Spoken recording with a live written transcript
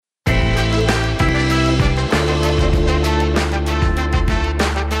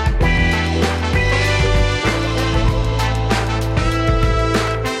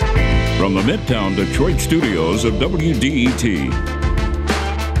the Midtown Detroit studios of WDET.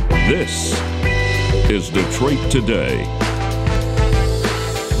 This is Detroit Today.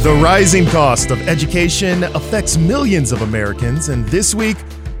 The rising cost of education affects millions of Americans, and this week,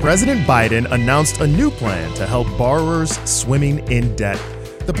 President Biden announced a new plan to help borrowers swimming in debt.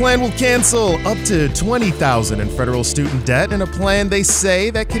 The plan will cancel up to $20,000 in federal student debt, in a plan they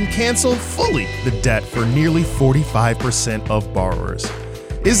say that can cancel fully the debt for nearly 45% of borrowers.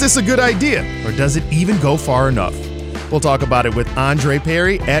 Is this a good idea, or does it even go far enough? We'll talk about it with Andre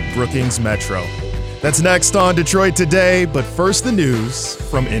Perry at Brookings Metro. That's next on Detroit Today, but first the news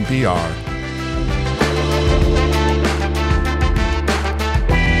from NPR.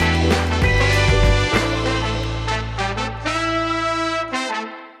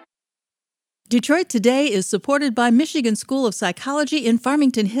 Detroit Today is supported by Michigan School of Psychology in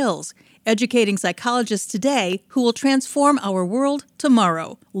Farmington Hills, educating psychologists today who will transform our world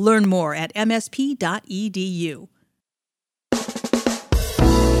tomorrow. Learn more at msp.edu.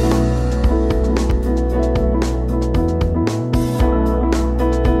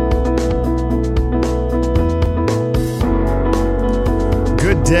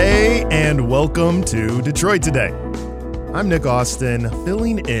 Good day and welcome to Detroit Today. I'm Nick Austin,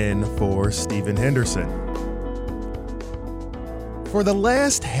 filling in for Stephen Henderson. For the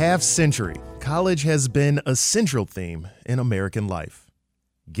last half century, college has been a central theme in American life.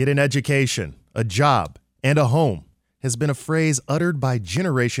 Get an education, a job, and a home has been a phrase uttered by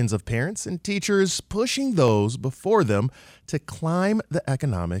generations of parents and teachers pushing those before them to climb the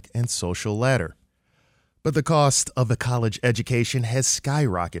economic and social ladder. But the cost of a college education has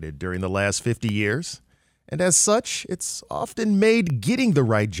skyrocketed during the last 50 years. And as such, it's often made getting the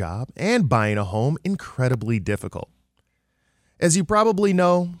right job and buying a home incredibly difficult. As you probably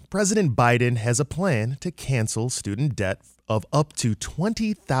know, President Biden has a plan to cancel student debt of up to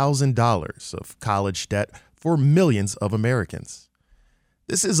 $20,000 of college debt for millions of Americans.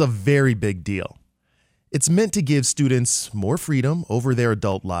 This is a very big deal. It's meant to give students more freedom over their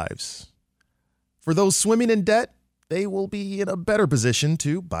adult lives. For those swimming in debt, they will be in a better position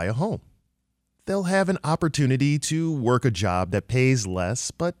to buy a home. They'll have an opportunity to work a job that pays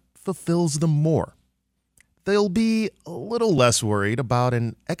less but fulfills them more. They'll be a little less worried about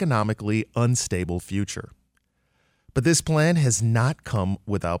an economically unstable future. But this plan has not come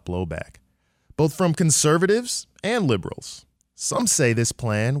without blowback, both from conservatives and liberals. Some say this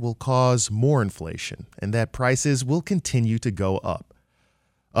plan will cause more inflation and that prices will continue to go up.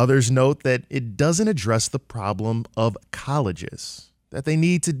 Others note that it doesn't address the problem of colleges, that they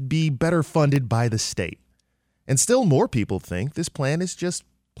need to be better funded by the state. And still more people think this plan is just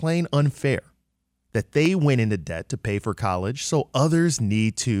plain unfair, that they went into debt to pay for college, so others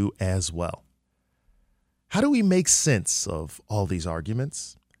need to as well. How do we make sense of all these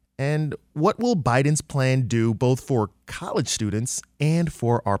arguments? And what will Biden's plan do both for college students and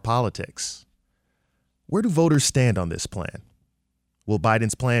for our politics? Where do voters stand on this plan? Will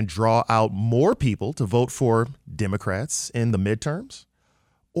Biden's plan draw out more people to vote for Democrats in the midterms?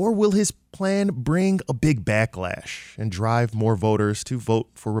 Or will his plan bring a big backlash and drive more voters to vote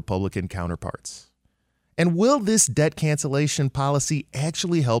for Republican counterparts? And will this debt cancellation policy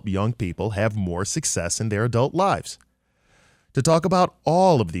actually help young people have more success in their adult lives? To talk about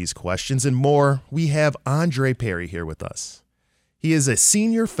all of these questions and more, we have Andre Perry here with us. He is a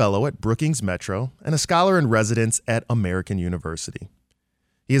senior fellow at Brookings Metro and a scholar in residence at American University.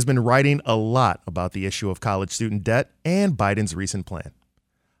 He has been writing a lot about the issue of college student debt and Biden's recent plan.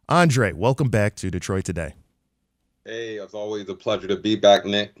 Andre, welcome back to Detroit Today. Hey, it's always a pleasure to be back,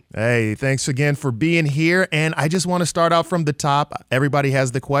 Nick. Hey, thanks again for being here. And I just want to start out from the top. Everybody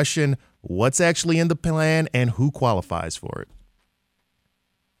has the question, what's actually in the plan and who qualifies for it?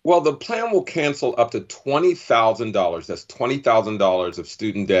 Well, the plan will cancel up to $20,000. That's $20,000 of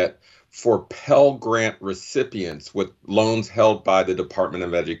student debt for Pell Grant recipients with loans held by the Department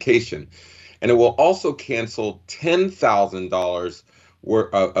of Education. And it will also cancel $10,000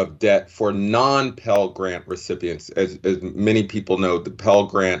 of debt for non-Pell Grant recipients. As many people know, the Pell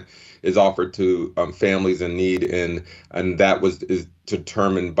Grant is offered to families in need, and that is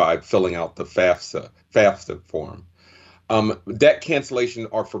determined by filling out the FAFSA form. Debt cancellation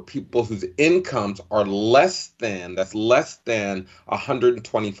are for people whose incomes are less than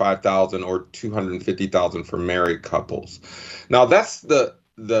 $125,000 or $250,000 for married couples. Now that's the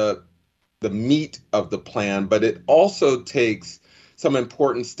meat of the plan, but it also takes some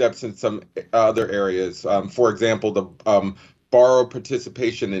important steps in some other areas. For example, the borrower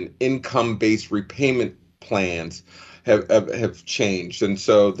participation in income-based repayment plans have changed, and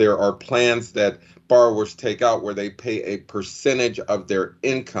so there are plans that borrowers take out, where they pay a percentage of their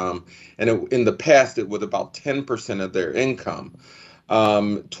income. And in the past, it was about 10% of their income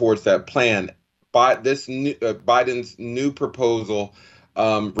towards that plan. Biden's new proposal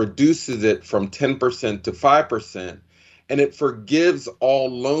reduces it from 10% to 5%, and it forgives all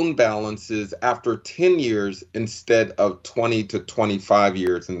loan balances after 10 years instead of 20 to 25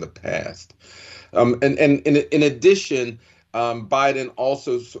 years in the past. And in addition, Biden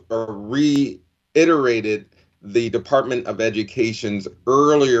also reiterated the Department of Education's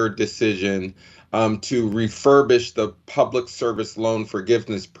earlier decision to refurbish the Public Service Loan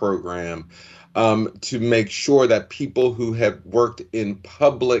Forgiveness Program to make sure that people who have worked in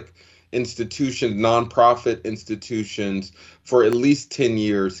public institutions, nonprofit institutions, for at least 10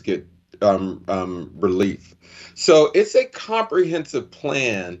 years get relief. So it's a comprehensive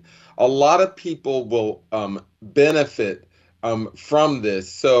plan. A lot of people will benefit from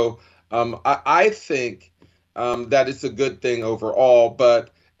this. So I think that it's a good thing overall. But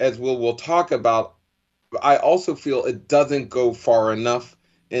as we'll talk about, I also feel it doesn't go far enough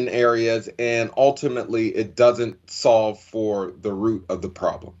in areas, and ultimately it doesn't solve for the root of the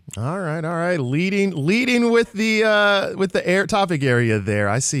problem. All right. Leading with the air topic area there.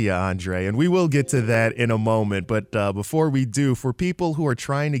 I see you, Andre, and we will get to that in a moment. But before we do, for people who are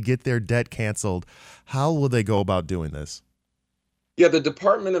trying to get their debt canceled, how will they go about doing this? Yeah, the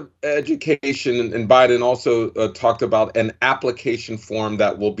Department of Education and Biden also talked about an application form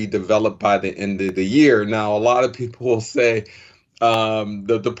that will be developed by the end of the year. Now, a lot of people will say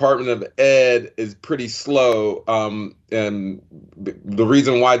the Department of Ed is pretty slow, and the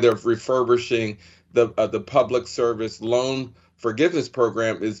reason why they're refurbishing the Public Service Loan Forgiveness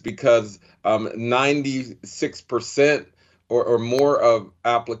Program is because 96% or more of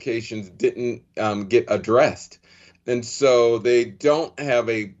applications didn't get addressed. And so they don't have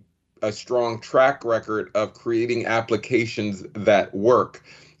a strong track record of creating applications that work.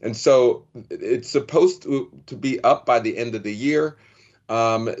 And so it's supposed to be up by the end of the year.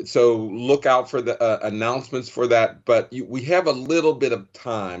 So look out for the announcements for that. But we have a little bit of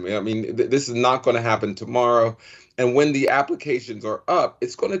time. I mean, this is not going to happen tomorrow. And when the applications are up,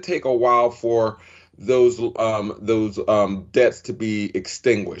 it's going to take a while for those debts to be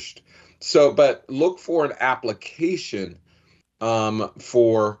extinguished. So, but look for an application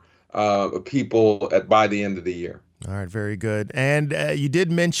for people by the end of the year. All right, very good. And you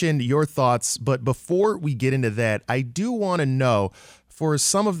did mention your thoughts, but before we get into that, I do want to know, for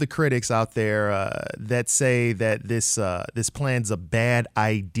some of the critics out there that say that this plan's a bad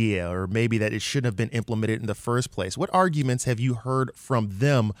idea, or maybe that it shouldn't have been implemented in the first place, what arguments have you heard from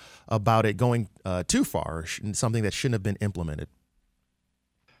them about it going too far, or something that shouldn't have been implemented?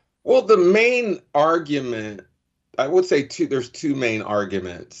 Well, the main argument, I would say there's two main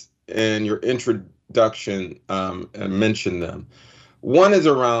arguments, and your introduction mentioned them. One is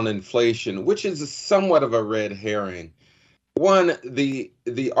around inflation, which is somewhat of a red herring. One, the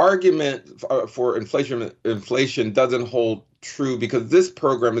argument for inflation doesn't hold true because this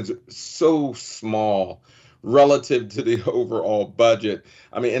program is so small relative to the overall budget.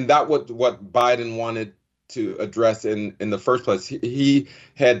 I mean, and that was what Biden wanted to address in the first place. He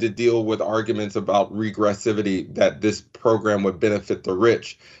had to deal with arguments about regressivity, that this program would benefit the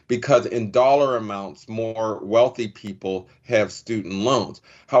rich because in dollar amounts, more wealthy people have student loans.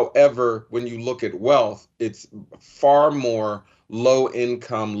 However, when you look at wealth, it's far more low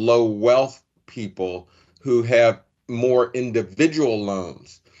income, low wealth people who have more individual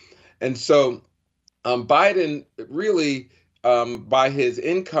loans. And so Biden really, by his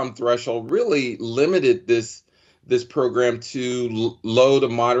income threshold, really limited this program to low to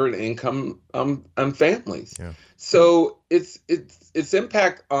moderate income families. Yeah. So its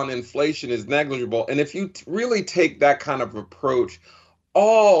impact on inflation is negligible. And if you really take that kind of approach,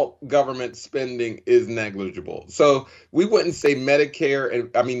 all government spending is negligible. So we wouldn't say Medicare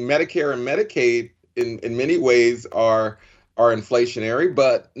and Medicaid in many ways are inflationary,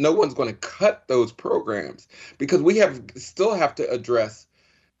 but no one's going to cut those programs because we still have to address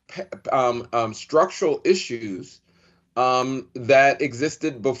structural issues that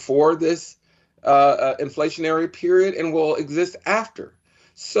existed before this inflationary period and will exist after.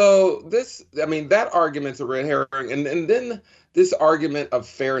 So that argument's a red herring. And then this argument of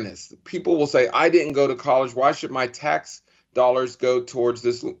fairness. People will say, I didn't go to college. Why should my tax dollars go towards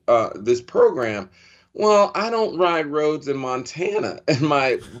this program? Well, I don't ride roads in Montana, and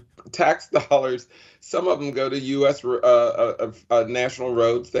my tax dollars, some of them go to U.S. national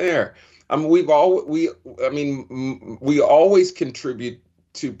roads there. We always contribute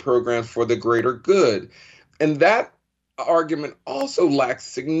to programs for the greater good, and that argument also lacks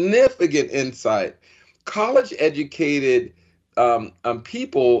significant insight. College-educated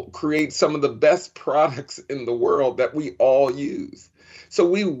people create some of the best products in the world that we all use. So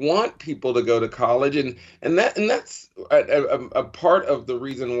we want people to go to college, and that's a part of the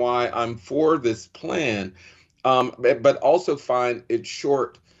reason why I'm for this plan, but also find it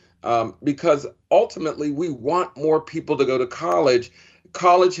short, because ultimately we want more people to go to college.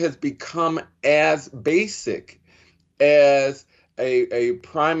 College has become as basic as a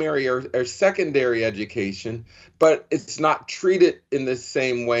primary or secondary education, but it's not treated in the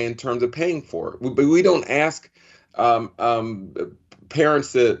same way in terms of paying for it. We don't ask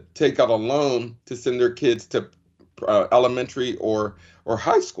parents to take out a loan to send their kids to elementary or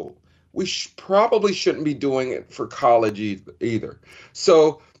high school. We probably shouldn't be doing it for college either.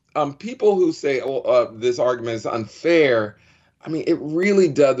 So people who say, this argument is unfair, I mean, it really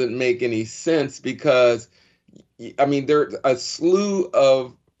doesn't make any sense, because I mean, there's a slew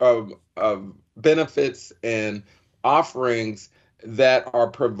of benefits and offerings that are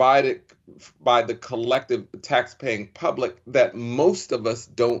provided by the collective tax-paying public that most of us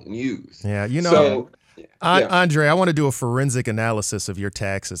don't use. Yeah, Yeah. Andre, I want to do a forensic analysis of your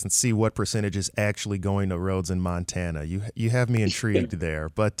taxes and see what percentage is actually going to roads in Montana. You have me intrigued there.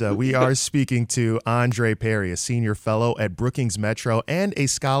 But we are speaking to Andre Perry, a senior fellow at Brookings Metro and a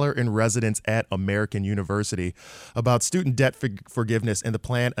scholar in residence at American University, about student debt forgiveness and the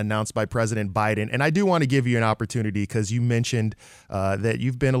plan announced by President Biden. And I do want to give you an opportunity, because you mentioned that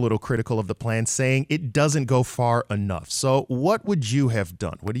you've been a little critical of the plan, saying it doesn't go far enough. So what would you have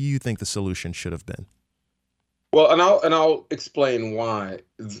done? What do you think the solution should have been? Well, and I'll explain why.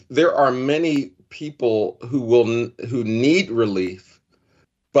 There are many people who need relief,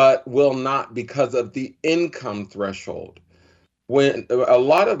 but will not because of the income threshold. When a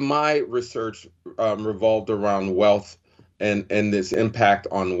lot of my research revolved around wealth and this impact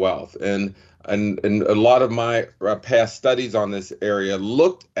on wealth, and a lot of my past studies on this area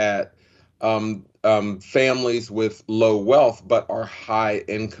looked at families with low wealth but are high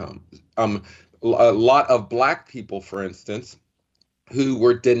income. A lot of Black people, for instance, who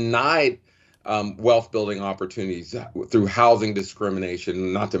were denied wealth building opportunities through housing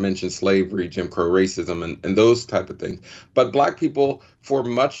discrimination, not to mention slavery, Jim Crow racism, and those type of things. But Black people, for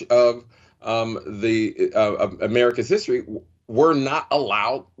much of America's history, were not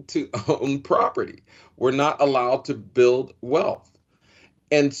allowed to own property. We're not allowed to build wealth.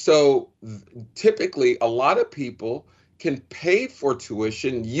 And so typically a lot of people can pay for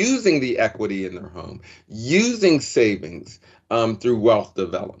tuition using the equity in their home, using savings through wealth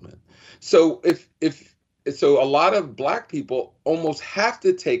development. So so a lot of Black people almost have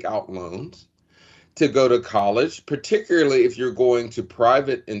to take out loans to go to college, particularly if you're going to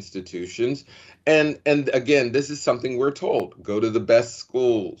private institutions. And again, this is something we're told: go to the best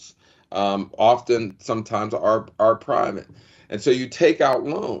schools. Sometimes are private, and so you take out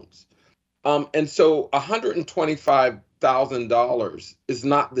loans. And so $125,000 is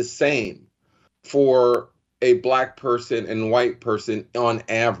not the same for a Black person and white person on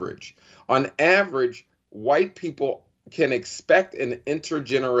average. On average, white people can expect an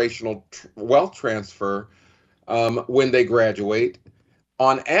intergenerational wealth transfer when they graduate.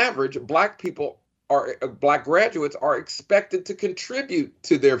 On average, Black graduates are expected to contribute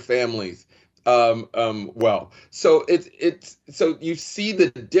to their families well. So so you see the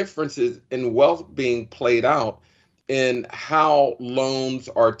differences in wealth being played out in how loans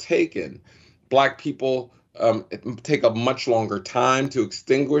are taken. Black people take a much longer time to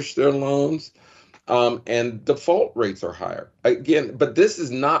extinguish their loans, and default rates are higher. Again, but this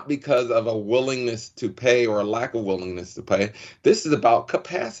is not because of a willingness to pay or a lack of willingness to pay. This is about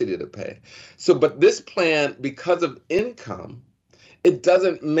capacity to pay. So, but this plan, because of income, it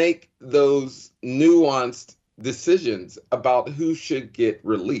doesn't make those nuanced decisions about who should get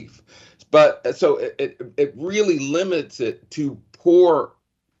relief. But so it really limits it to poor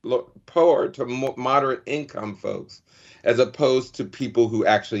to moderate income folks, as opposed to people who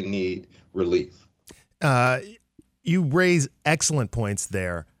actually need relief. You raise excellent points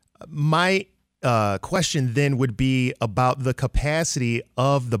there. My question then would be about the capacity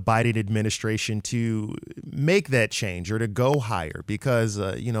of the Biden administration to make that change or to go higher, because,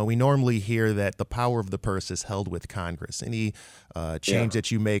 we normally hear that the power of the purse is held with Congress. Any change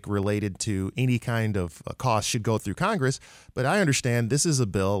that you make related to any kind of cost should go through Congress. But I understand this is a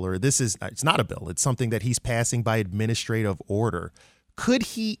bill, or it's not a bill. It's something that he's passing by administrative order. Could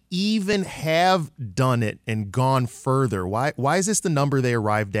he even have done it and gone further? Why is this the number they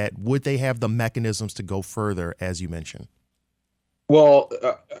arrived at? Would they have the mechanisms to go further, as you mentioned? Well,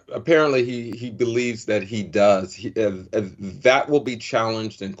 apparently he believes that he does. That will be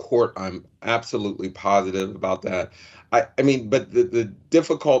challenged in court. I'm absolutely positive about that. I mean, but the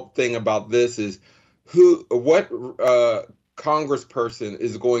difficult thing about this is what congressperson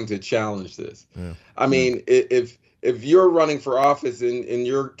is going to challenge this? Yeah. I mean, if you're running for office in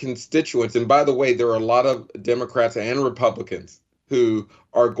your constituents, and by the way, there are a lot of Democrats and Republicans who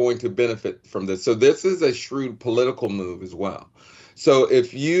are going to benefit from this. So this is a shrewd political move as well. So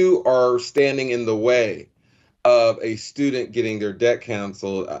if you are standing in the way of a student getting their debt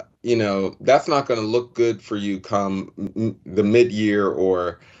canceled, that's not going to look good for you come the mid-year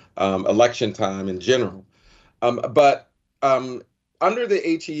or election time in general. But under the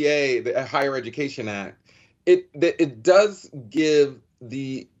HEA, the Higher Education Act, it does give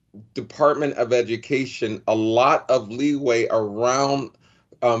the Department of Education a lot of leeway around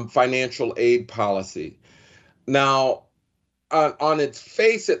financial aid policy. Now, on its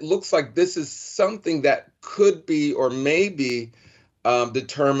face, it looks like this is something that could be or may be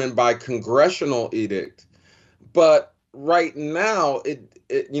determined by congressional edict. But right now, and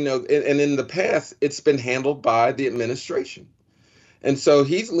in the past, it's been handled by the administration. And so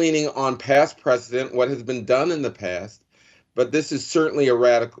he's leaning on past precedent, what has been done in the past. But this is certainly a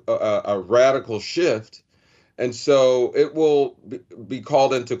radical shift. And so it will be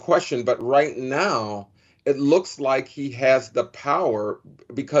called into question. But right now, it looks like he has the power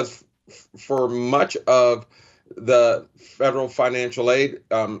because for much of the federal financial aid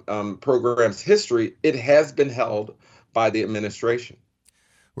program's history, it has been held by the administration.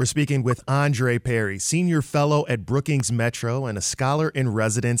 We're speaking with Andre Perry, senior fellow at Brookings Metro and a scholar in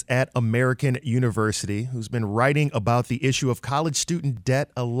residence at American University, who's been writing about the issue of college student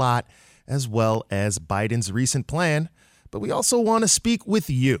debt a lot, as well as Biden's recent plan. But we also want to speak with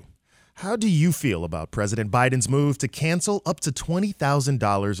you. How do you feel about President Biden's move to cancel up to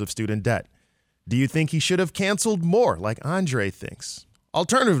 $20,000 of student debt? Do you think he should have canceled more, like Andre thinks?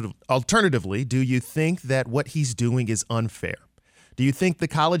 Alternatively, do you think that what he's doing is unfair? Do you think the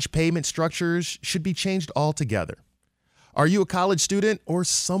college payment structures should be changed altogether? Are you a college student or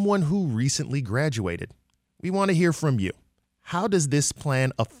someone who recently graduated? We want to hear from you. How does this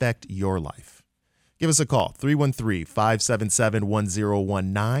plan affect your life? Give us a call,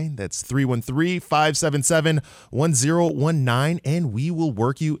 313-577-1019. That's 313-577-1019, and we will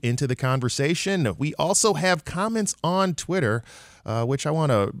work you into the conversation. We also have comments on Twitter, which I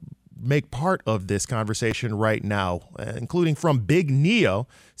want to make part of this conversation right now, including from Big Neo,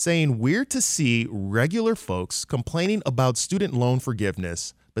 saying weird to see regular folks complaining about student loan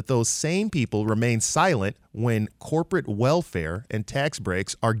forgiveness, but those same people remain silent when corporate welfare and tax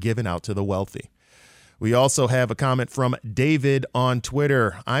breaks are given out to the wealthy. We also have a comment from David on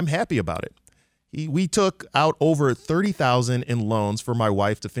Twitter. I'm happy about it. We took out over $30,000 in loans for my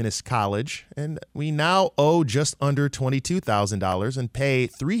wife to finish college, and we now owe just under $22,000 and pay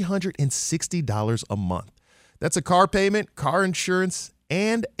 $360 a month. That's a car payment, car insurance,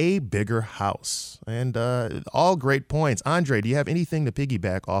 and a bigger house. And all great points. Andre, do you have anything to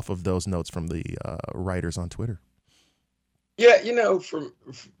piggyback off of those notes from the writers on Twitter? Yeah, for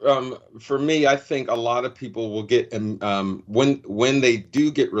me, I think a lot of people will get when they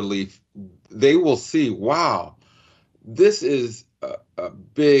do get relief, they will see, wow, this is a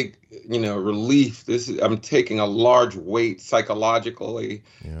big, relief. I'm taking a large weight psychologically,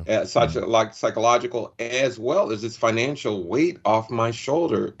 psychological as well as this financial weight off my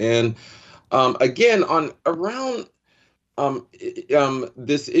shoulder. And again, around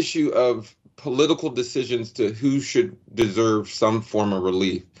this issue of political decisions to who should deserve some form of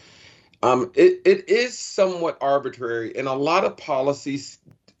relief. It is somewhat arbitrary, and a lot of policies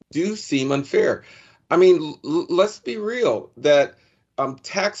do seem unfair. I mean, let's be real, that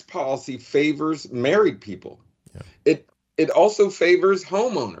tax policy favors married people. Yeah. It also favors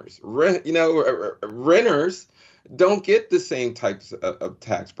homeowners. Renters don't get the same types of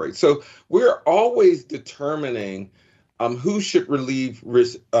tax breaks. So we're always determining who should relief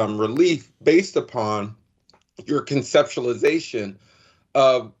based upon your conceptualization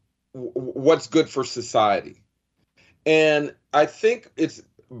of what's good for society. And I think it's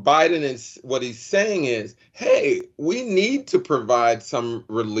Biden is what he's saying is, hey, we need to provide some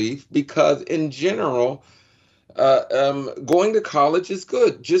relief because in general, going to college is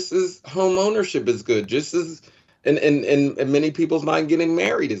good, just as home ownership is good, just as in many people's mind, getting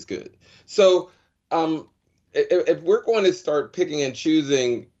married is good. So if we're going to start picking and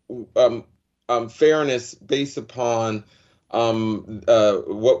choosing fairness based upon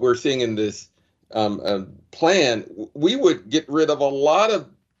what we're seeing in this plan, we would get rid of a lot of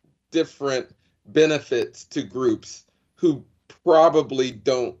different benefits to groups who probably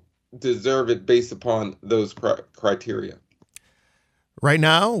don't deserve it based upon those criteria. Right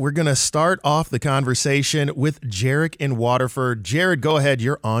now, we're going to start off the conversation with Jarek in Waterford. Jared, go ahead.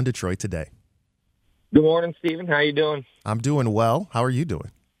 You're on Detroit Today. Good morning, Stephen. How you doing? I'm doing well. How are you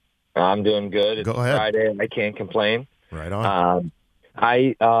doing? I'm doing good. It's Go ahead. Friday. I can't complain. Right on.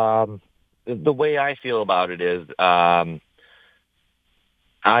 The way I feel about it is, I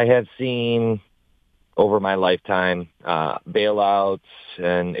have seen over my lifetime bailouts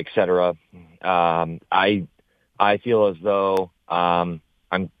and et cetera. I feel as though I'm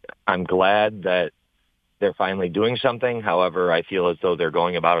glad that they're finally doing something. However, I feel as though they're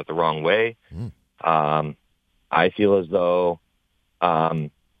going about it the wrong way. I feel as though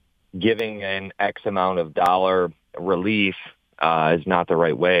giving an X amount of dollar relief is not the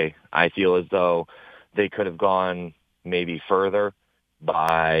right way. I feel as though they could have gone maybe further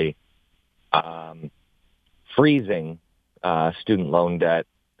by freezing student loan debt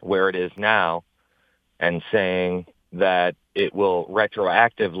where it is now and saying that it will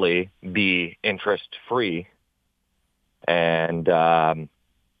retroactively be interest-free, and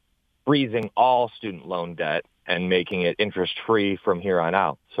freezing all student loan debt and making it interest-free from here on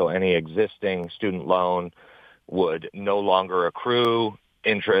out. So any existing student loan would no longer accrue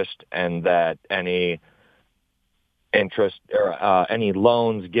interest, and that any interest or any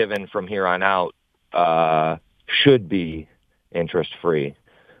loans given from here on out should be interest-free,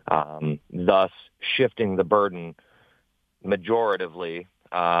 thus shifting the burden majoritively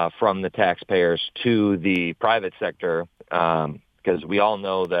from the taxpayers to the private sector, because we all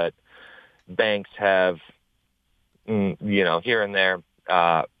know that banks have, here and there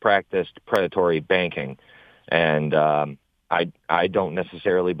practiced predatory banking. And I don't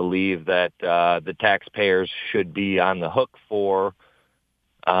necessarily believe that the taxpayers should be on the hook for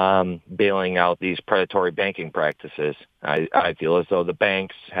bailing out these predatory banking practices. I feel as though the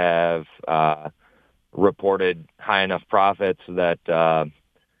banks have reported high enough profits that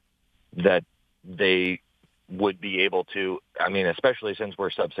that they would be able to, especially since we're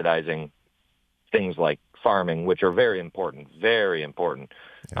subsidizing things like farming, which are very important,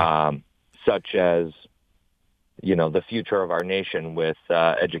 such as, the future of our nation with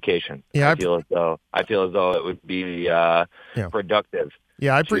education. Yeah, I feel as though it would be productive.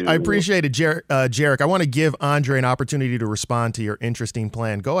 Yeah, I appreciate it, Jarek. I want to give Andre an opportunity to respond to your interesting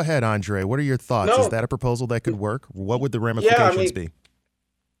plan. Go ahead, Andre. What are your thoughts? Is that a proposal that could work? What would the ramifications be?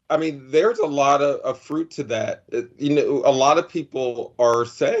 There's a lot of fruit to that. A lot of people are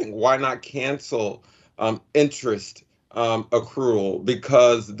saying, why not cancel interest accrual?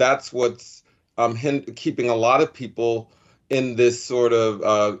 Because that's what's keeping a lot of people in this sort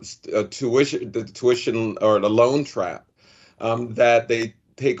of tuition or the loan trap, that they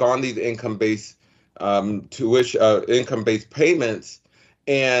take on these income-based payments,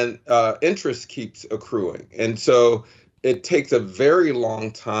 and interest keeps accruing. And so it takes a very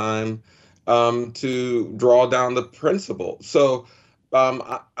long time to draw down the principal. So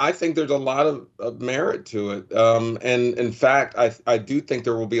I think there's a lot of merit to it. And in fact, I do think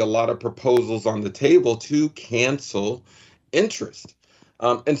there will be a lot of proposals on the table to cancel interest.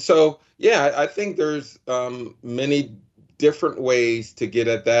 And so, I think there's many different ways to get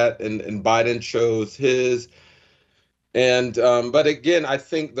at that. And Biden chose his. And but again, I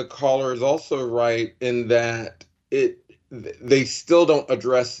think the caller is also right in that they still don't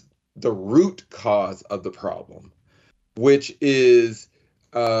address the root cause of the problem, which is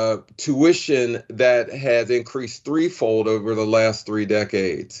tuition that has increased threefold over the last 3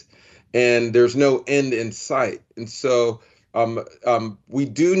 decades, and there's no end in sight. And so we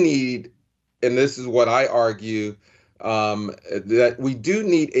do need, and this is what I argue, that we do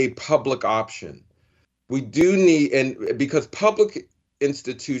need a public option. We do need, and because public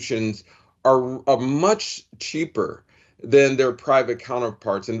institutions are much cheaper than their private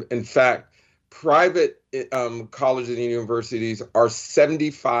counterparts. And in fact, private colleges and universities are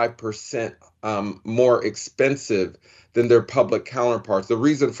 75% more expensive than their public counterparts. The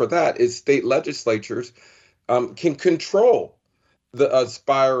reason for that is state legislatures can control the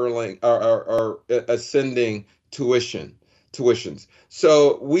spiraling or ascending tuitions.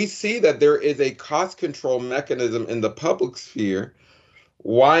 So we see that there is a cost control mechanism in the public sphere.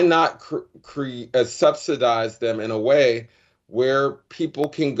 Why not subsidize them in a way where people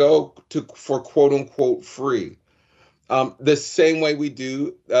can go for quote unquote free? The same way we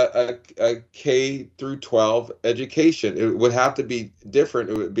do a K through 12 education. It would have to be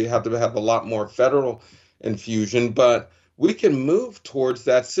different. It would have to have a lot more federal infusion, but we can move towards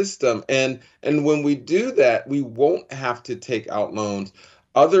that system. And when we do that, we won't have to take out loans.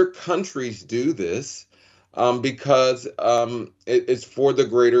 Other countries do this. because it's for the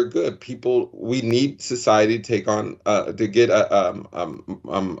greater good. We need society to take on to get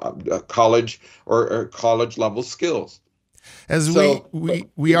a college or college level skills. As So,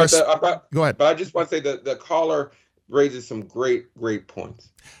 we are, go ahead. But I just want to say that the caller raises some great points.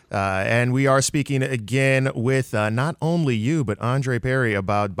 And we are speaking again with not only you, but Andre Perry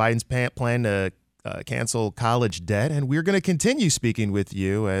about Biden's plan to cancel college debt. And we're going to continue speaking with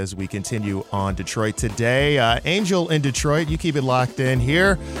you as we continue on Detroit Today. Angel in Detroit, you keep it locked in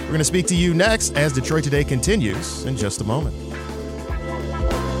here. We're going to speak to you next as Detroit Today continues in just a moment.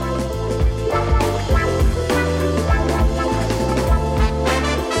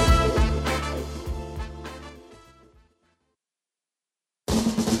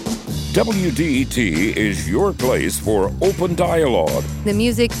 WDET is your place for open dialogue. The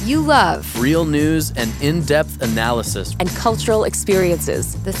music you love. Real news and in-depth analysis. And cultural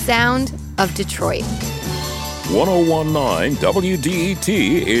experiences. The sound of Detroit. 1019 WDET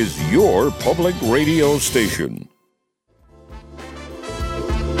is your public radio station.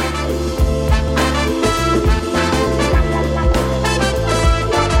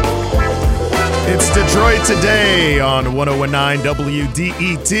 It's Detroit Today on 1019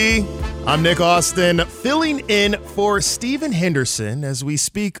 WDET. I'm Nick Austin, filling in for Stephen Henderson as we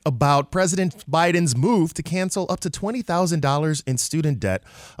speak about President Biden's move to cancel up to $20,000 in student debt,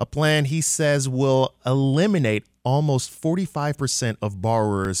 a plan he says will eliminate almost 45% of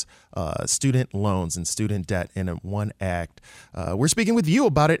borrowers' student loans and student debt in one act. We're speaking with you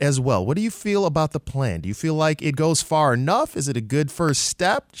about it as well. What do you feel about the plan? Do you feel like it goes far enough? Is it a good first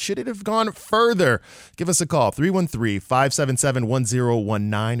step? Should it have gone further? Give us a call,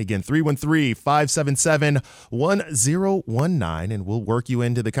 313-577-1019. Again, 313-577-1019, and we'll work you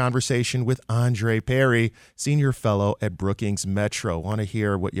into the conversation with Andre Perry, senior fellow at Brookings Metro. Want to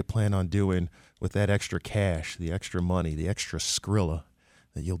hear what you plan on doing with that extra cash, the extra money, the extra Skrilla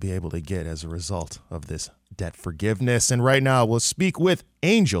that you'll be able to get as a result of this debt forgiveness. And right now, we'll speak with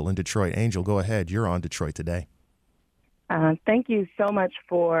Angel in Detroit. Angel, go ahead. You're on Detroit Today. Thank you so much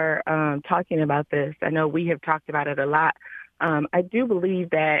for talking about this. I know we have talked about it a lot. I do believe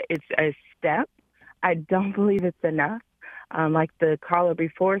that it's a step. I don't believe it's enough. Like the caller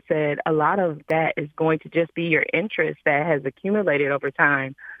before said, a lot of that is going to just be your interest that has accumulated over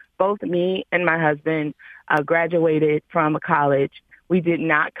time. Both me and my husband graduated from a college. We did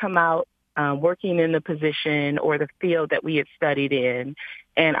not come out working in the position or the field that we had studied in.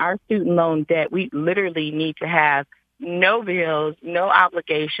 And our student loan debt, we literally need to have no bills, no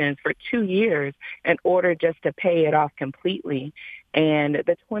obligations for 2 years in order just to pay it off completely. And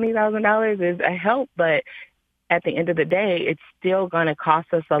the $20,000 is a help, but at the end of the day, it's still going to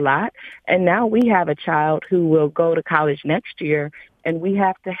cost us a lot. And now we have a child who will go to college next year, and we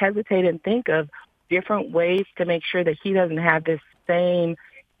have to hesitate and think of different ways to make sure that he doesn't have this same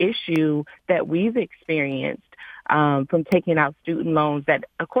issue that we've experienced from taking out student loans that,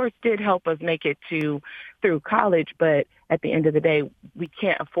 of course, did help us make it through college. But at the end of the day, we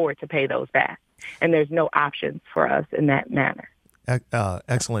can't afford to pay those back. And there's no options for us in that manner.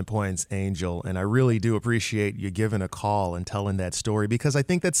 Excellent points, Angel. And I really do appreciate you giving a call and telling that story, because I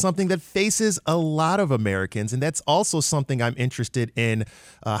think that's something that faces a lot of Americans. And that's also something I'm interested in,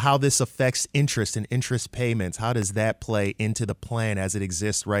 how this affects interest and interest payments. How does that play into the plan as it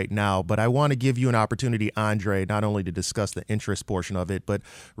exists right now? But I want to give you an opportunity, Andre, not only to discuss the interest portion of it, but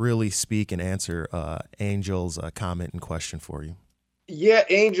really speak and answer Angel's comment and question for you. Yeah,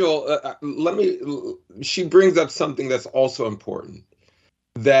 Angel, she brings up something that's also important,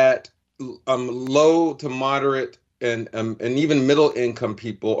 that low to moderate and even middle income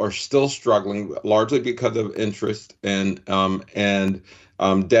people are still struggling, largely because of interest and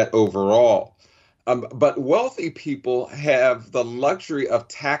debt overall. But wealthy people have the luxury of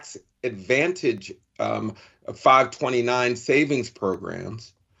tax advantage 529 savings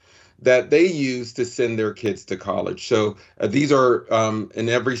programs that they use to send their kids to college. So these are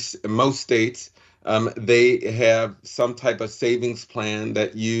in most states, they have some type of savings plan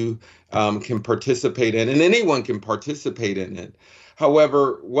that you can participate in, and anyone can participate in it.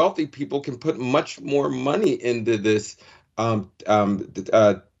 However, wealthy people can put much more money into this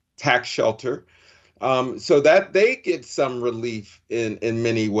tax shelter, so that they get some relief in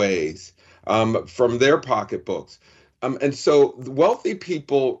many ways from their pocketbooks. And so wealthy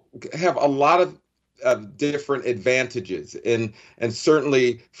people have a lot of different advantages, and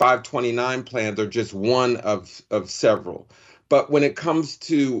certainly 529 plans are just one of several. But when it comes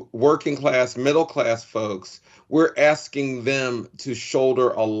to working class, middle class folks, we're asking them to shoulder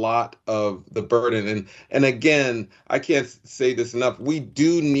a lot of the burden. And again, I can't say this enough. We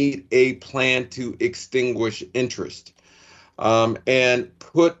do need a plan to extinguish interest. And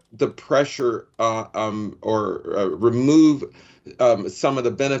put the pressure or remove some of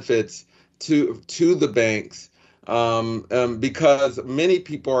the benefits to the banks because many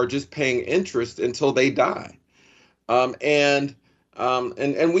people are just paying interest until they die. And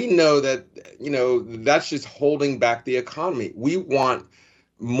we know that, that's just holding back the economy. We want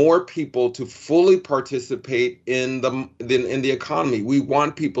more people to fully participate in the economy. We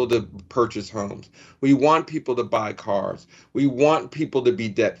want people to purchase homes. We want people to buy cars. We want people to be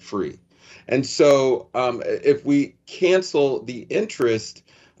debt free. And so if we cancel the interest,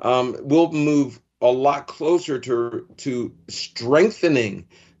 we'll move a lot closer to strengthening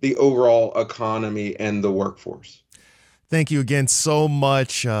the overall economy and the workforce. Thank you again so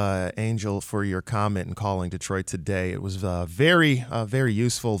much, Angel, for your comment and calling Detroit Today. It was very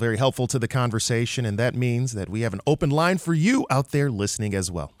useful, very helpful to the conversation, and that means that we have an open line for you out there listening as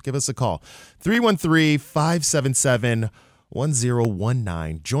well. Give us a call,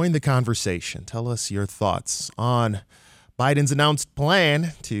 313-577-1019. Join the conversation. Tell us your thoughts on Biden's announced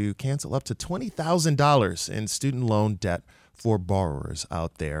plan to cancel up to $20,000 in student loan debt for borrowers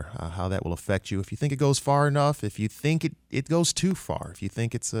out there, how that will affect you, if you think it goes far enough, if you think it goes too far, if you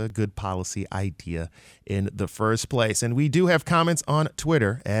think it's a good policy idea in the first place. And we do have comments on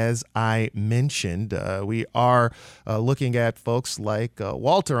Twitter, as I mentioned. We are looking at folks like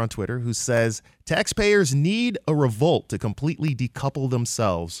Walter on Twitter, who says, taxpayers need a revolt to completely decouple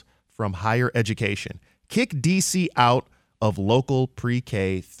themselves from higher education. Kick D.C. out of local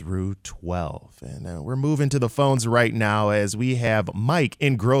pre-K through 12. And we're moving to the phones right now as we have Mike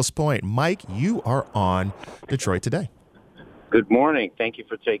in Grosse Pointe. Mike, you are on Detroit Today. Good morning. Thank you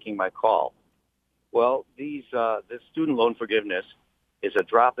for taking my call. Well, this student loan forgiveness is a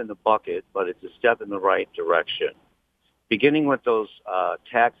drop in the bucket, but it's a step in the right direction. Beginning with those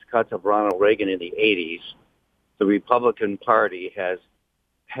tax cuts of Ronald Reagan in the 80s, the Republican Party has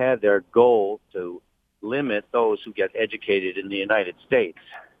had their goal to limit those who get educated in the United States.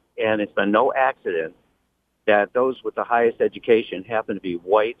 And it's been no accident that those with the highest education happen to be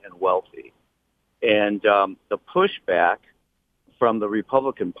white and wealthy. And the pushback from the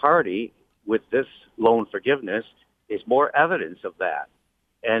Republican Party with this loan forgiveness is more evidence of that.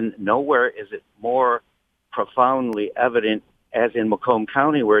 And nowhere is it more profoundly evident as in Macomb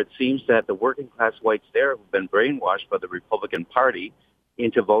County, where it seems that the working class whites there who've been brainwashed by the Republican Party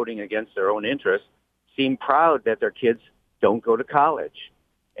into voting against their own interests seem proud that their kids don't go to college.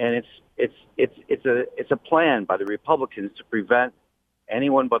 And it's a plan by the Republicans to prevent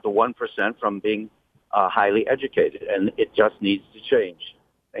anyone but the 1% from being highly educated, and it just needs to change.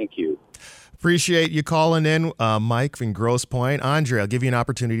 Thank you. Appreciate you calling in, Mike from Grosse Pointe. Andre, I'll give you an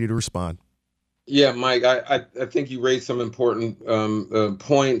opportunity to respond. Yeah, Mike, I think you raised some important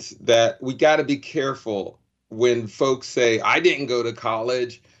points that we got to be careful when folks say, I didn't go to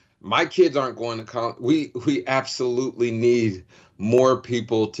college, my kids aren't going to college. We absolutely need more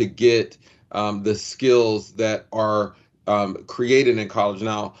people to get the skills that are created in college.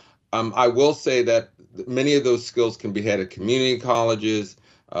 Now, I will say that many of those skills can be had at community colleges,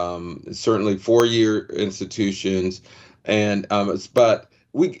 certainly four-year institutions, and but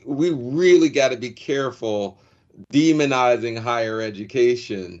we really got to be careful demonizing higher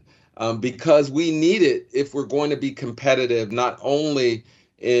education because we need it if we're going to be competitive, not only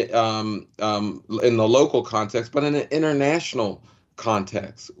in the local context, but in an international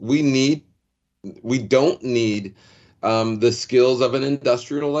context. We don't need the skills of an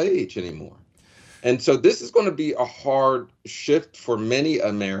industrial age anymore. And so this is going to be a hard shift for many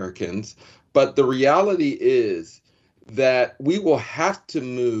Americans. But the reality is that we will have to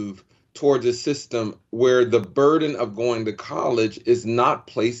move towards a system where the burden of going to college is not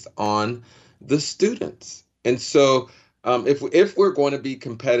placed on the students. And so if we're going to be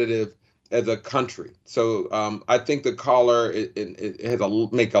competitive as a country, so I think the caller it has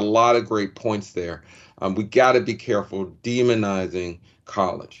make a lot of great points there. We got to be careful demonizing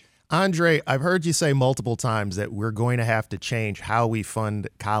college. Andre, I've heard you say multiple times that we're going to have to change how we fund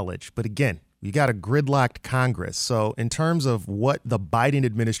college. But again, you got a gridlocked Congress. So in terms of what the Biden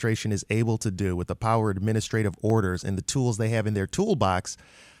administration is able to do with the power of administrative orders and the tools they have in their toolbox,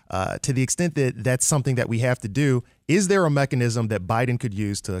 to the extent that that's something that we have to do, is there a mechanism that Biden could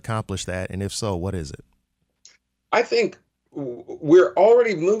use to accomplish that? And if so, what is it? I think we're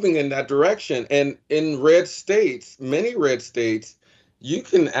already moving in that direction. And in red states, many red states, you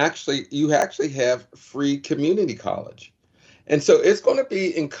actually have free community college. And so it's going to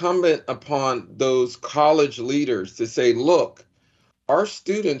be incumbent upon those college leaders to say, look, our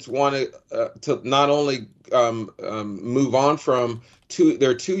students want to not only move on from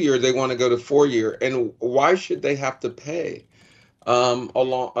their 2 year, they want to go to 4 year. And why should they have to pay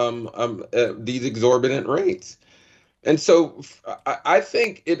these exorbitant rates? And so I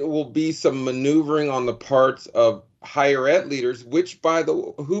think it will be some maneuvering on the parts of higher ed leaders, by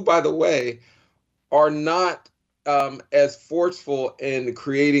the way, are not as forceful in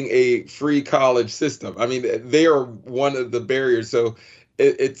creating a free college system. I mean, they are one of the barriers. So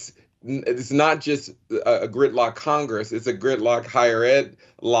it's not just a gridlock Congress; it's a gridlock higher ed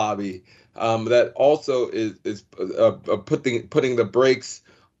lobby that also is putting the brakes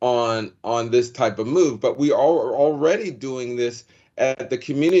on this type of move. But we are already doing this at the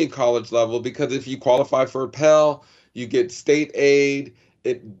community college level, because if you qualify for a Pell, you get state aid.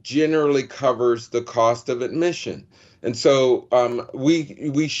 It generally covers the cost of admission. And so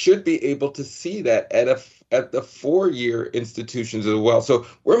we should be able to see that at the 4 year institutions as well. So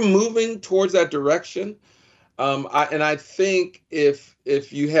we're moving towards that direction. I think if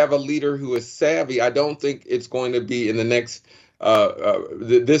you have a leader who is savvy, I don't think it's going to be in the next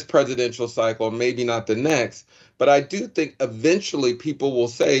this presidential cycle, maybe not the next, but I do think eventually people will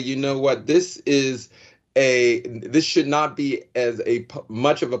say, you know what, this should not be as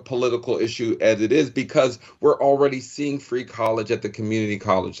much of a political issue as it is, because we're already seeing free college at the community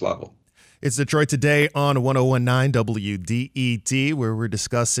college level. It's Detroit Today on 101.9 WDET, where we're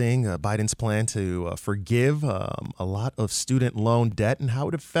discussing Biden's plan to forgive a lot of student loan debt and how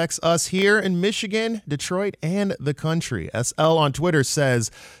it affects us here in Michigan, Detroit, and the country. SL on Twitter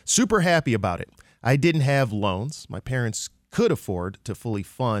says, super happy about it. I didn't have loans. My parents could afford to fully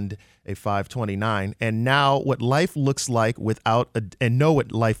fund a 529, and know what life looks like without a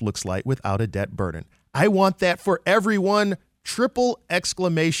debt burden. I want that for everyone. Triple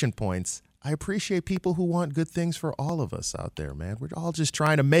exclamation points. I appreciate people who want good things for all of us out there, man. We're all just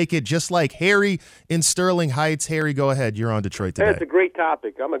trying to make it, just like Harry in Sterling Heights. Harry, go ahead. You're on Detroit Today. That's a great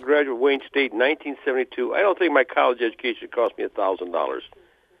topic. I'm a graduate of Wayne State in 1972. I don't think my college education cost me $1,000,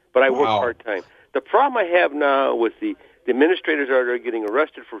 but I work part-time. The problem I have now with the administrators are getting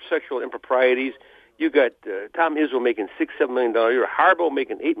arrested for sexual improprieties. You got Tom Izzo making $6-7 million a year, Harbaugh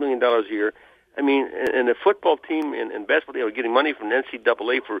making $8 million a year. I mean, and the football team and basketball team are getting money from the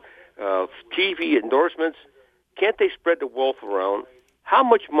NCAA for TV endorsements. Can't they spread the wealth around? How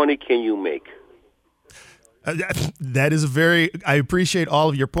much money can you make? That is I appreciate all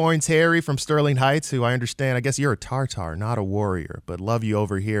of your points, Harry from Sterling Heights, who I understand, I guess you're a Tartar, not a Warrior, but love you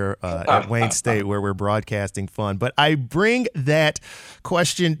over here at Wayne State, where we're broadcasting fun. But I bring that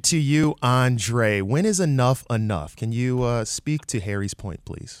question to you, Andre. When is enough enough? Can you speak to Harry's point,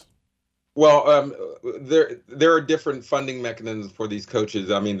 please? Well, there are different funding mechanisms for these coaches.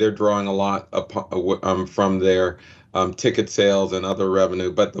 I mean, they're drawing a lot from their ticket sales and other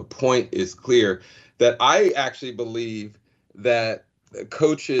revenue. But the point is clear that I actually believe that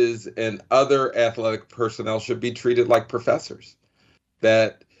coaches and other athletic personnel should be treated like professors,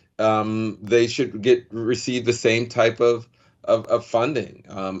 that they should receive the same type of funding.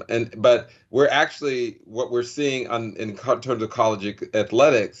 But we're actually, what we're seeing in terms of college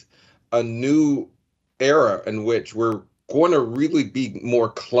athletics, a new era in which we're going to really be more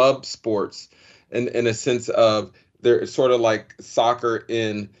club sports in a sense of they're sort of like soccer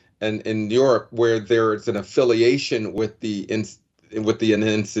in Europe, where there's an affiliation with an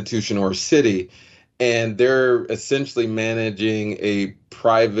institution or city, and they're essentially managing a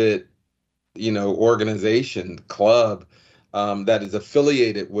private, organization, club that is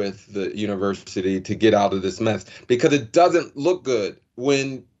affiliated with the university to get out of this mess, because it doesn't look good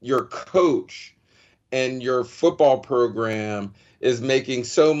when your coach and your football program is making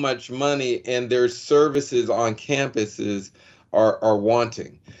so much money and their services on campuses are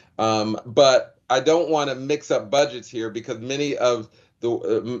wanting. But I don't want to mix up budgets here, because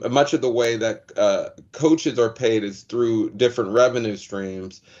much of the way that coaches are paid is through different revenue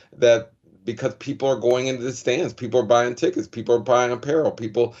streams, because people are going into the stands, people are buying tickets, people are buying apparel,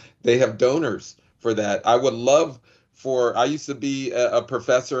 they have donors for that. I used to be a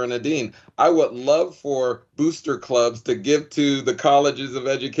professor and a dean. I would love for booster clubs to give to the colleges of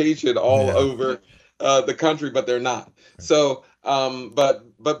education all over the country, but they're not. So, but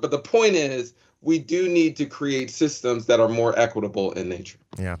the point is, we do need to create systems that are more equitable in nature.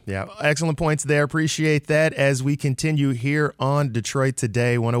 Yeah. Excellent points there. Appreciate that. As we continue here on Detroit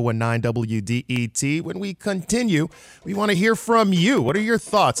Today, 101.9 WDET. When we continue, we want to hear from you. What are your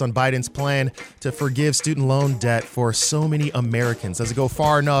thoughts on Biden's plan to forgive student loan debt for so many Americans? Does it go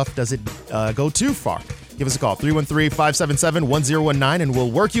far enough? Does it go too far? Give us a call, 313-577-1019, and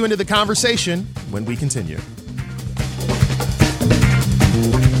we'll work you into the conversation when we continue.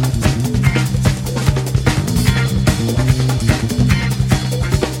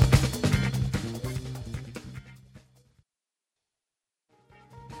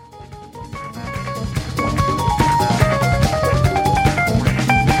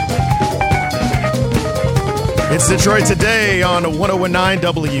 It's Detroit Today on 1019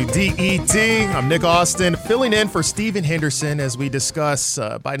 WDET. I'm Nick Austin, filling in for Stephen Henderson as we discuss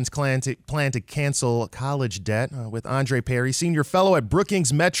Biden's plan to cancel college debt with Andre Perry, senior fellow at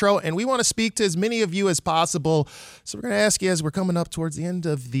Brookings Metro. And we want to speak to as many of you as possible. So we're going to ask you, as we're coming up towards the end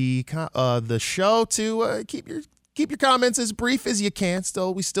of the show, to keep your comments as brief as you can.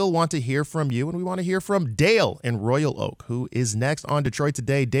 We still want to hear from you, and we want to hear from Dale in Royal Oak, who is next on Detroit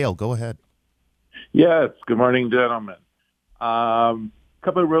Today. Dale, go ahead. Yes. Good morning, gentlemen.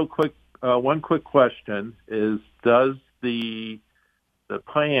 Couple of real quick, one quick question is, does the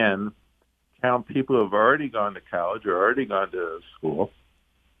plan count people who have already gone to college or already gone to school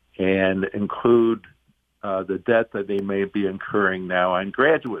and include the debt that they may be incurring now on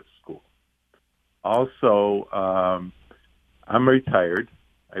graduate school? Also, I'm retired.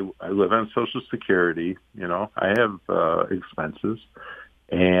 I live on Social Security. I have expenses.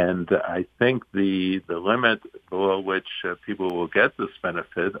 And I think the limit below which people will get this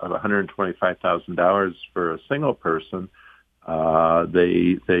benefit of $125,000 for a single person,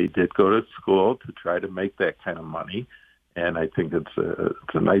 they did go to school to try to make that kind of money, and I think it's a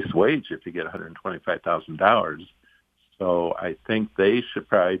nice wage if you get $125,000. So I think they should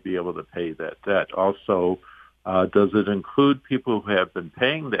probably be able to pay that debt. Also, does it include people who have been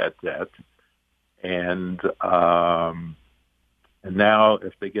paying that debt and now,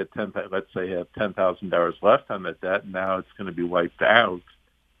 if they get let's say have $10,000 left on the debt, now it's going to be wiped out,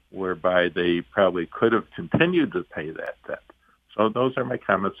 whereby they probably could have continued to pay that debt. So those are my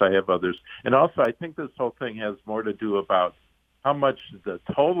comments. I have others. And also, I think this whole thing has more to do about how much the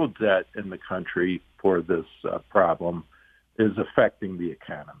total debt in the country for this problem is affecting the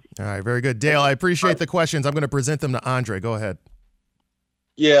economy. All right, very good. Dale, I appreciate the questions. I'm going to present them to Andre. Go ahead.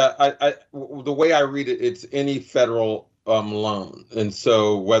 Yeah, the way I read it, it's any federal loan. And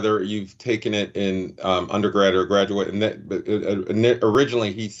so whether you've taken it in undergrad or graduate, and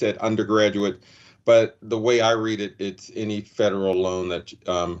originally he said undergraduate, but the way I read it, it's any federal loan that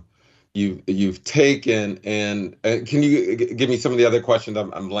you've taken. And can you give me some of the other questions? I'm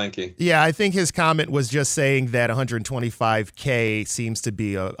blanking. Yeah, I think his comment was just saying that $125K seems to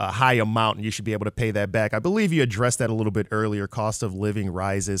be a high amount, and you should be able to pay that back. I believe you addressed that a little bit earlier. Cost of living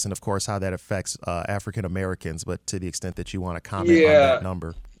rises, and of course how that affects African Americans. But to the extent that you want to comment on that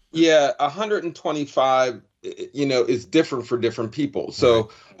number, 125. Is different for different people. So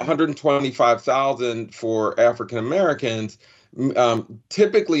 125,000 for African Americans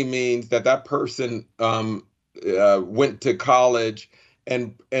typically means that person went to college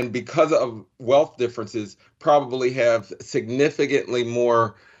and because of wealth differences probably have significantly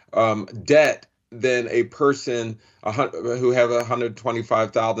more debt than a person who have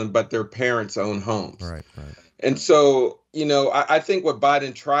 125,000 but their parents own homes. Right. And so, I think what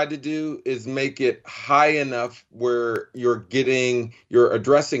Biden tried to do is make it high enough where you're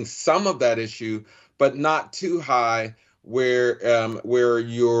addressing some of that issue, but not too high where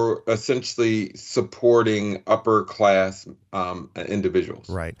you're essentially supporting upper class individuals.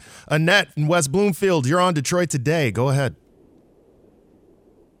 Right. Annette in West Bloomfield, you're on Detroit Today. Go ahead.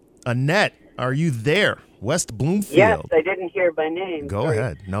 Annette, are you there? West Bloomfield. Yes, I didn't hear my name. Go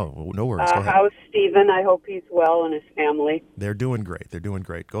ahead. No worries. Go ahead. How's Stephen? I hope he's well and his family. They're doing great.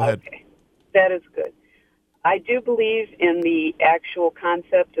 Go ahead. Okay. That is good. I do believe in the actual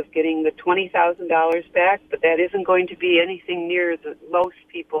concept of getting the $20,000 back, but that isn't going to be anything near the most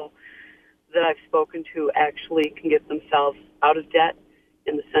people that I've spoken to actually can get themselves out of debt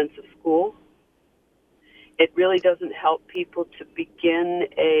in the sense of school. It really doesn't help people to begin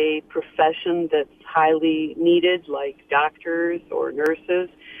a profession that's highly needed, like doctors or nurses.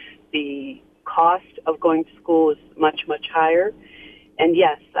 The cost of going to school is much, much higher. And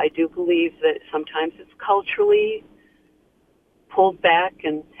yes, I do believe that sometimes it's culturally pulled back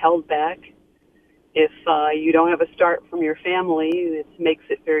and held back. If you don't have a start from your family, it makes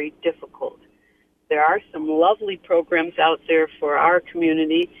it very difficult. There are some lovely programs out there for our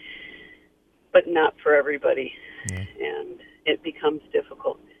community, but not for everybody. Yeah. And it becomes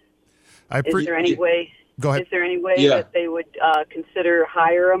difficult. Is there any way Go ahead. Is there any way that they would consider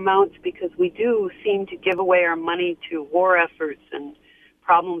higher amounts? Because we do seem to give away our money to war efforts and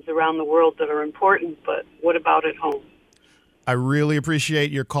problems around the world that are important, but what about at home? I really appreciate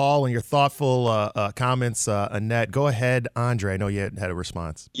your call and your thoughtful comments, Annette. Go ahead, Andre. I know you had a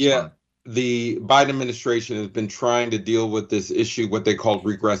response. Yeah. The Biden administration has been trying to deal with this issue, what they call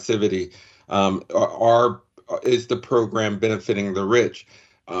regressivity. Is the program benefiting the rich?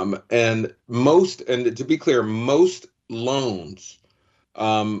 And to be clear, most loans,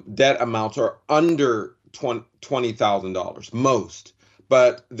 debt amounts are under $20,000, most.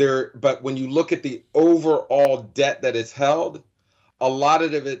 But when you look at the overall debt that is held, a lot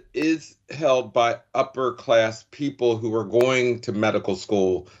of it is held by upper class people who are going to medical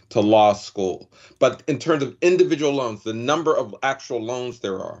school, to law school. But in terms of individual loans, the number of actual loans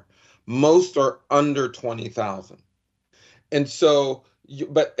there are, most are under 20,000. And so,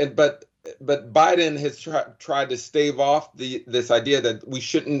 but Biden has tried to stave off this idea that we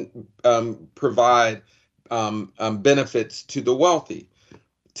shouldn't provide benefits to the wealthy.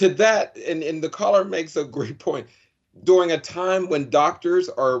 To that, and the caller makes a great point. During a time when doctors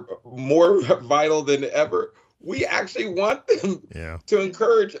are more vital than ever, we actually want them to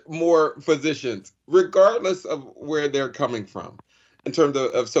encourage more physicians, regardless of where they're coming from in terms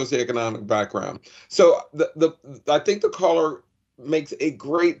of socioeconomic background. So I think the caller makes a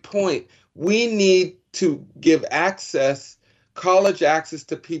great point. We need to give college access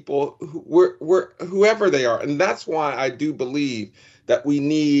to people whoever they are. And that's why I do believe that we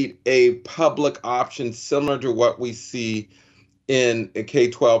need a public option similar to what we see in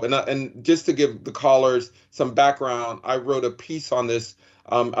K-12. And just to give the callers some background, I wrote a piece on this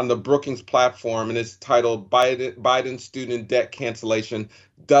on the Brookings platform, and it's titled Biden Student Debt Cancellation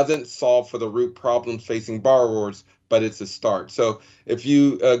Doesn't Solve for the Root Problems Facing Borrowers, but it's a start. So if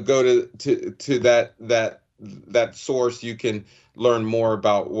you go to that source, you can learn more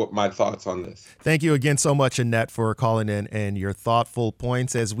about what my thoughts on this. Thank you again so much, Annette, for calling in and your thoughtful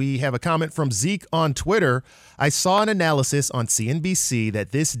points. As we have a comment from Zeke on Twitter, I saw an analysis on CNBC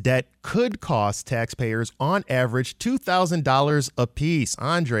that this debt could cost taxpayers on average $2,000 a piece.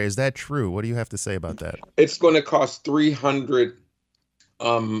 Andre, is that true? What do you have to say about that? It's going to cost $300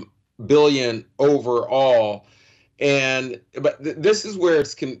 billion overall. But this is where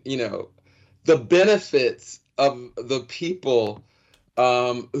it's, the benefits of the people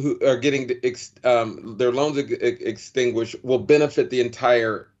who are getting their loans extinguished will benefit the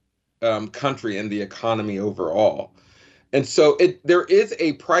entire country and the economy overall. And so there is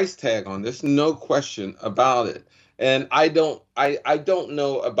a price tag on this, no question about it. And I don't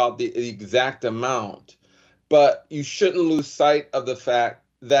know about the exact amount, but you shouldn't lose sight of the fact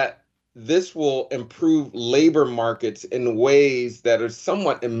that this will improve labor markets in ways that are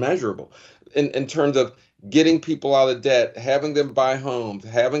somewhat immeasurable in terms of getting people out of debt, having them buy homes,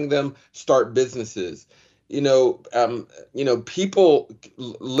 having them start businesses. People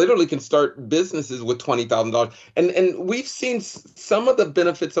literally can start businesses with $20,000. And we've seen some of the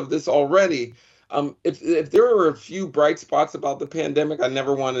benefits of this already. If there were a few bright spots about the pandemic, I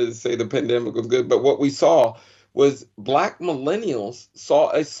never wanted to say the pandemic was good, but what we saw was Black millennials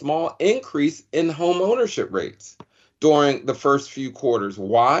saw a small increase in home ownership rates during the first few quarters.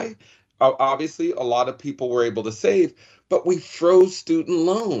 Why? Obviously, a lot of people were able to save, but we froze student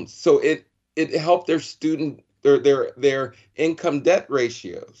loans. So it helped their income debt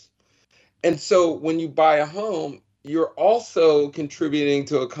ratios. And so when you buy a home, you're also contributing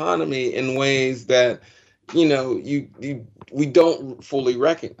to economy in ways that, we don't fully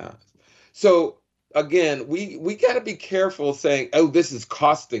recognize. So again, we got to be careful saying, oh, this is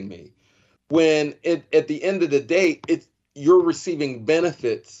costing me, when at the end of the day, you're receiving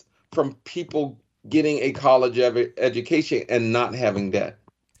benefits from people getting a college education and not having debt.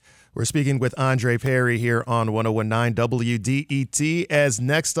 We're speaking with Andre Perry here on 1019 WDET. As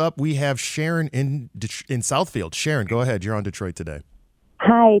next up, we have Sharon in Southfield. Sharon, go ahead. You're on Detroit Today.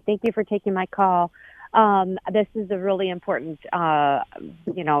 Hi. Thank you for taking my call. This is a really important,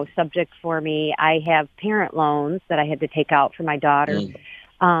 subject for me. I have parent loans that I had to take out for my daughter.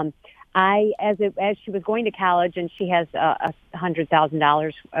 As she was going to college, and she has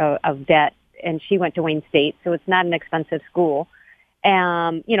 $100,000 of debt, and she went to Wayne State, so it's not an expensive school,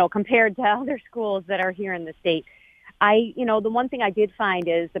 compared to other schools that are here in the state. The one thing I did find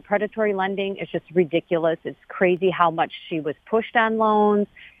is the predatory lending is just ridiculous. It's crazy how much she was pushed on loans.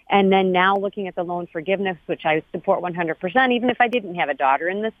 And then now looking at the loan forgiveness, which I support 100%, even if I didn't have a daughter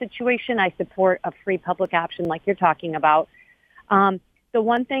in this situation, I support a free public option like you're talking about. The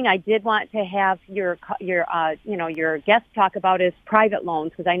one thing I did want to have your guest talk about is private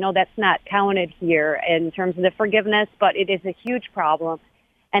loans, because I know that's not counted here in terms of the forgiveness, but it is a huge problem.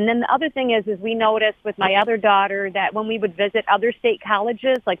 And then the other thing is we noticed with my other daughter that when we would visit other state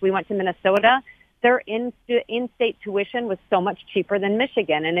colleges, like we went to Minnesota, their in-state tuition was so much cheaper than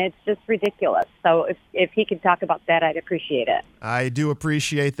Michigan, and it's just ridiculous. So if he could talk about that, I'd appreciate it. I do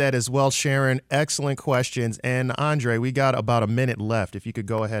appreciate that as well, Sharon. Excellent questions. And Andre, we got about a minute left. If you could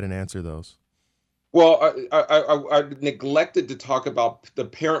go ahead and answer those. Well, I neglected to talk about the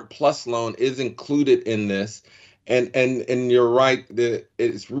Parent Plus loan is included in this, and you're right.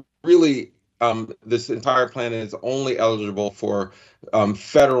 It's really this entire plan is only eligible for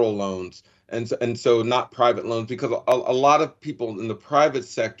federal loans. And so not private loans, because a lot of people in the private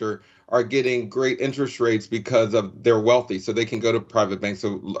sector are getting great interest rates because of they're wealthy, so they can go to private banks.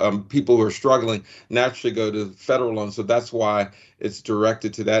 So people who are struggling naturally go to federal loans. So that's why it's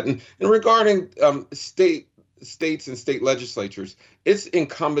directed to that. And regarding states and state legislatures, it's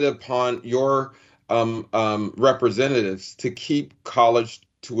incumbent upon your representatives to keep college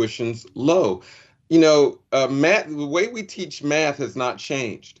tuitions low. Math, the way we teach math has not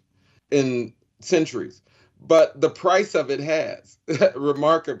changed in centuries, but the price of it has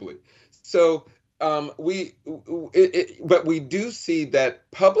remarkably. So but we do see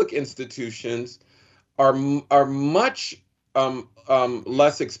that public institutions are much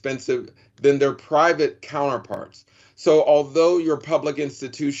less expensive than their private counterparts. So although your public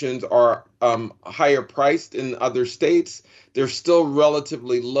institutions are higher priced in other states, they're still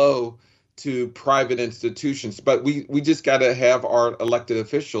relatively low to private institutions. But we just got to have our elected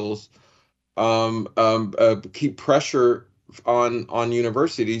officials keep pressure on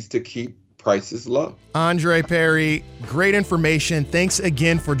universities to keep prices low. Andre Perry, great information. Thanks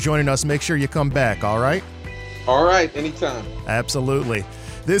again for joining us. Make sure you come back, all right? All right, anytime. Absolutely.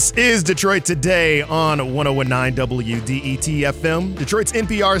 This is Detroit Today on 101.9 WDET-FM, Detroit's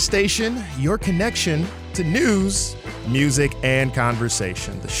NPR station, your connection to news, music, and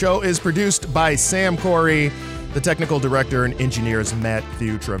conversation. The show is produced by Sam Corey. The technical director and engineer is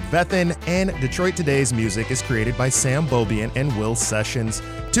Matthew Trevethan, and Detroit Today's music is created by Sam Bobian and Will Sessions.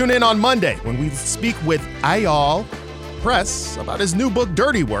 Tune in on Monday when we speak with Eyal Press about his new book,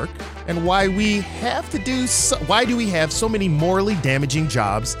 Dirty Work, and why do we have so many morally damaging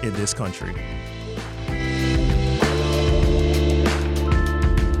jobs in this country.